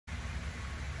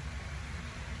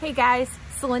Hey guys,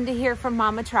 Celinda here from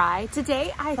Mama Try.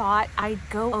 Today I thought I'd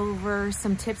go over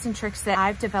some tips and tricks that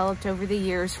I've developed over the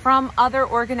years from other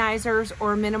organizers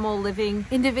or minimal living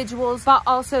individuals, but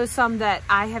also some that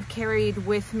I have carried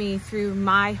with me through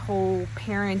my whole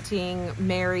parenting,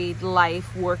 married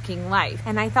life, working life.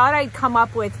 And I thought I'd come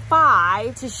up with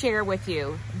 5 to share with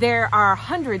you. There are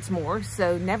hundreds more,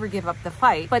 so never give up the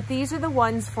fight. But these are the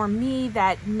ones for me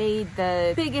that made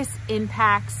the biggest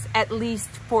impacts, at least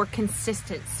for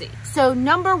consistency. So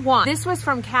number 1, this was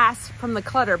from Cass from the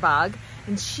Clutter Bug,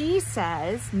 and she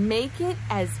says, make it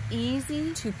as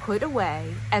easy to put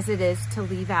away as it is to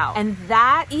leave out. And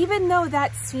that, even though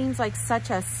that seems like such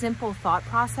a simple thought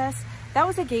process, that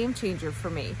was a game changer for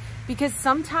me, because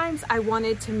sometimes I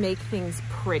wanted to make things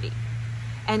pretty.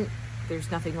 And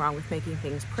there's nothing wrong with making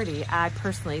things pretty. I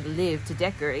personally live to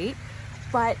decorate,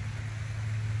 but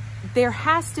there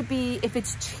has to be, if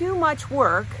it's too much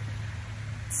work,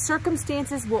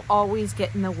 circumstances will always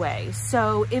get in the way.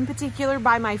 So in particular,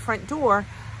 by my front door,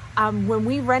 when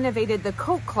we renovated the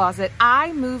coat closet,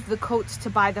 I moved the coats to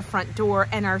by the front door,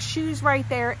 and our shoes right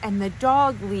there, and the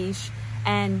dog leash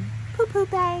and poo-poo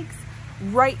bags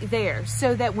right there,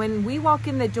 so that when we walk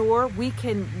in the door, we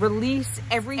can release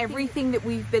everything that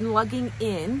we've been lugging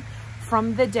in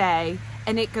from the day,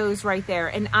 and it goes right there.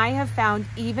 And I have found,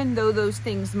 even though those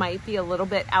things might be a little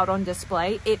bit out on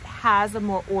display, it has a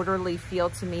more orderly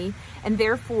feel to me, and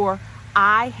therefore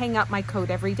I hang up my coat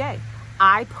every day.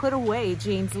 I put away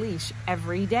Jane's leash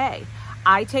every day.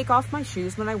 I take off my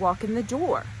shoes when I walk in the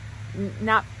door.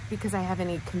 Not because I have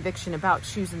any conviction about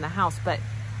shoes in the house, but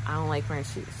I don't like wearing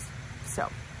shoes. So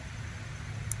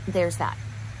there's that.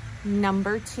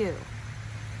 Number 2,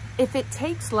 if it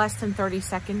takes less than 30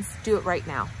 seconds, do it right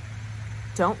now.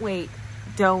 Don't wait.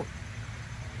 Don't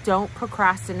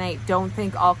procrastinate. Don't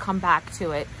think I'll come back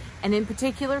to it. And in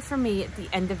particular for me, at the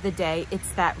end of the day,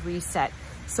 it's that reset.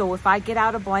 So if I get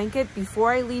out a blanket,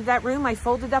 before I leave that room, I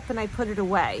fold it up and I put it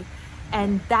away.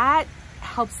 And that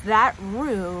helps that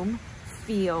room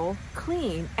feel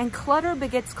clean. And clutter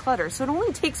begets clutter. So it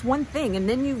only takes one thing, and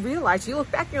then you realize, you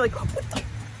look back and you're like, oh,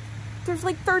 there's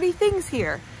like 30 things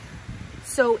here.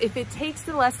 So if it takes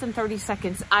less than 30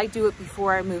 seconds, I do it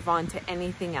before I move on to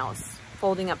anything else.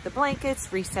 Folding up the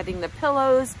blankets, resetting the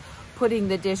pillows, putting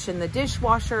the dish in the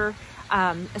dishwasher,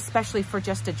 especially for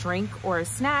just a drink or a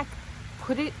snack,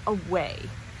 put it away.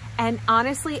 And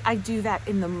honestly, I do that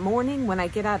in the morning when I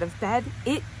get out of bed.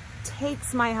 It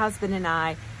takes my husband and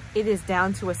I, it is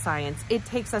down to a science. It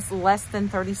takes us less than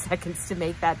 30 seconds to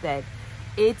make that bed.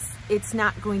 It's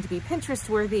not going to be Pinterest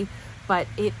worthy, but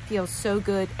it feels so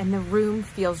good, and the room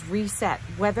feels reset,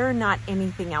 whether or not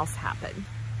anything else happened.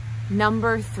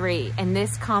 Number 3, and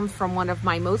this comes from one of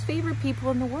my most favorite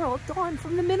people in the world, Dawn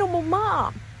from the Minimal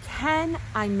Mom. Can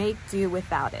I make do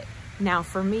without it? Now,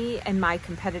 for me and my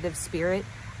competitive spirit,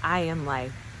 I am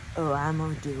like, oh, I'm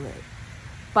gonna do it.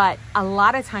 But a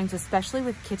lot of times, especially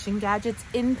with kitchen gadgets,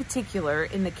 in particular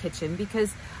in the kitchen,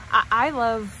 because I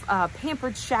love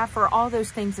Pampered Chef or all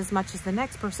those things as much as the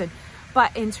next person.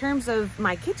 But in terms of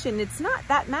my kitchen, it's not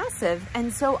that massive.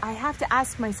 And so I have to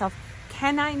ask myself,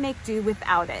 can I make do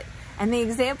without it? And the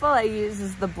example I use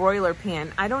is the broiler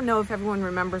pan. I don't know if everyone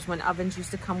remembers when ovens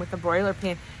used to come with a broiler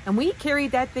pan, and we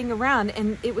carried that thing around,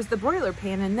 and it was the broiler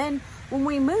pan. And then when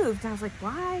we moved, I was like,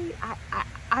 why?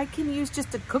 I can use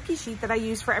just a cookie sheet that I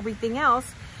use for everything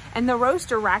else, and the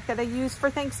roaster rack that I use for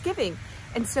Thanksgiving.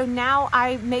 And so now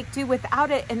I make do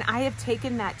without it, and I have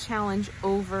taken that challenge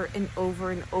over and over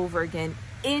and over again,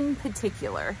 in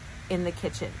particular in the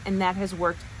kitchen, and that has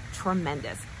worked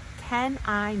tremendous. Can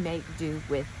I make do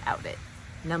without it?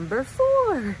 Number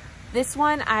 4. This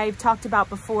one I've talked about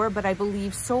before, but I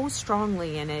believe so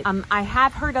strongly in it. I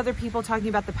have heard other people talking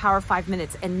about the power of 5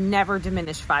 minutes, and never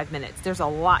diminish 5 minutes. There's a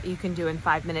lot you can do in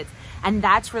 5 minutes. And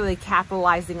that's really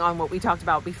capitalizing on what we talked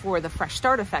about before, the fresh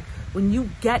start effect. When you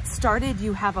get started,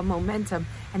 you have a momentum.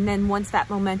 And then once that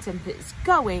momentum is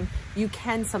going, you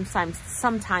can sometimes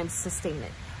sustain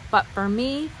it. But for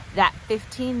me, that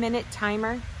 15-minute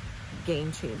timer,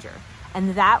 game changer.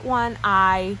 And that one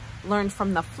I learned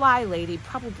from the Fly Lady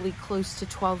probably close to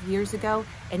 12 years ago.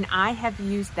 And I have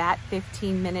used that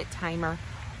 15-minute timer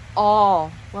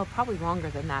probably longer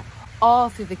than that, all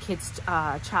through the kids'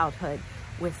 childhood,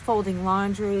 with folding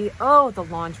laundry. Oh, the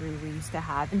laundry we used to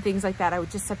have and things like that. I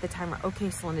would just set the timer. Okay,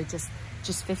 Celinda,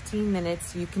 just 15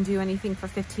 minutes. You can do anything for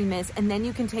 15 minutes, and then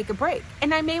you can take a break.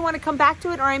 And I may want to come back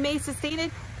to it, or I may sustain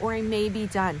it, or I may be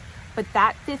done. But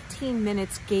that 15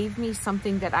 minutes gave me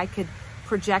something that I could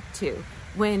project to.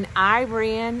 When I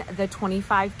ran the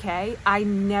 25K, I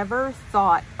never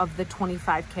thought of the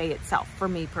 25K itself for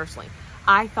me personally.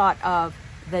 I thought of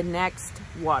the next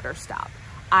water stop.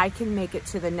 I can make it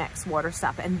to the next water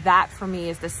stop. And that for me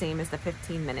is the same as the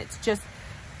 15 minutes.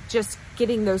 Just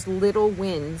getting those little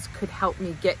wins could help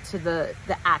me get to the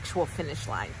actual finish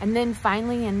line. And then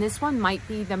finally, and this one might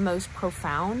be the most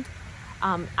profound,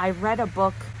 I read a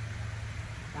book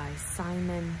by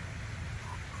Simon.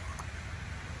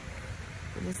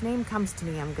 When his name comes to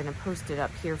me, I'm gonna post it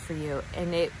up here for you.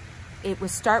 And it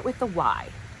was Start with the Why.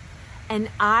 And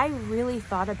I really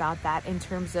thought about that in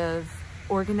terms of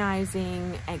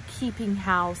organizing and keeping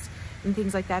house and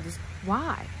things like that. Is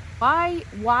why?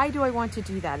 Why do I want to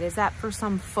do that? Is that for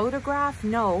some photograph?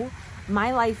 No,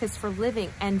 my life is for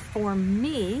living. And for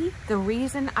me, the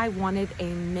reason I wanted a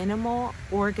minimal,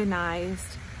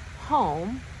 organized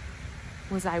home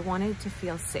was I wanted to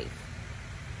feel safe.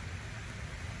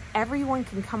 Everyone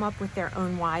can come up with their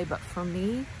own why, but for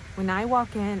me, when I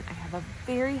walk in, I have a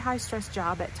very high stress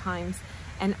job at times.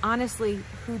 And honestly,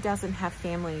 who doesn't have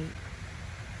family?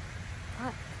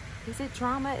 What? Is it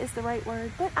drama is the right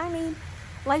word? But I mean,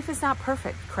 life is not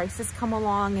perfect. Crises come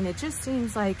along and it just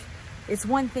seems like it's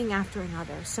one thing after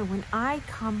another. So when I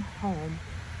come home,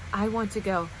 I want to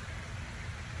go,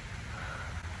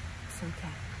 it's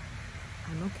okay.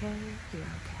 I'm okay, you're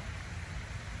okay.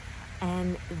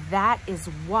 And that is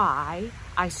why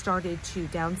I started to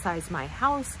downsize my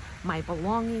house, my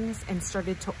belongings, and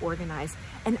started to organize.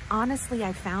 And honestly,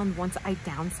 I found once I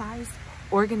downsized,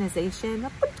 organization,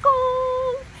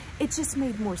 it just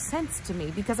made more sense to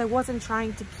me because I wasn't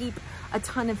trying to keep a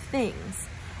ton of things.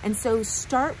 And so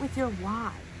start with your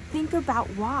why. Think about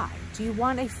why. Do you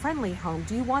want a friendly home?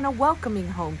 Do you want a welcoming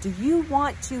home? Do you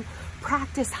want to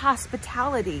practice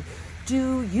hospitality?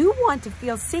 Do you want to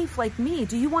feel safe like me?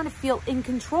 Do you want to feel in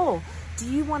control? Do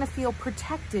you want to feel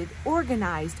protected,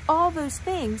 organized, all those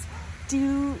things?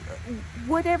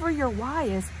 Whatever your why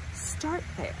is, start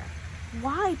there.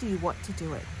 Why do you want to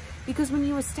do it? Because when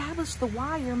you establish the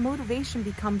why, your motivation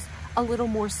becomes a little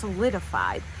more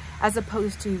solidified as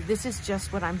opposed to this is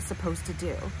just what I'm supposed to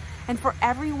do. And for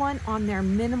everyone on their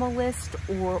minimalist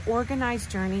or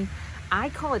organized journey, I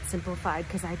call it simplified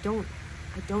because I don't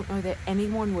know that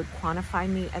anyone would quantify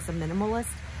me as a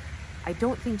minimalist. I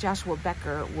don't think Joshua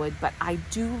Becker would, but I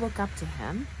do look up to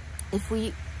him. If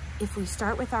we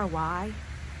start with our why,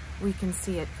 we can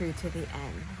see it through to the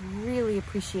end. Really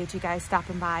appreciate you guys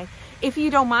stopping by. If you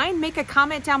don't mind, make a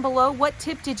comment down below. What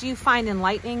tip did you find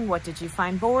enlightening? What did you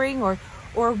find boring? Or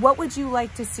what would you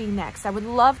like to see next? I would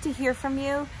love to hear from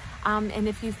you. And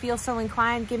if you feel so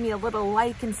inclined, give me a little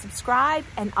like and subscribe,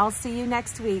 and I'll see you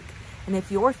next week. And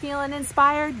if you're feeling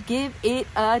inspired, give it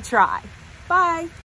a try. Bye.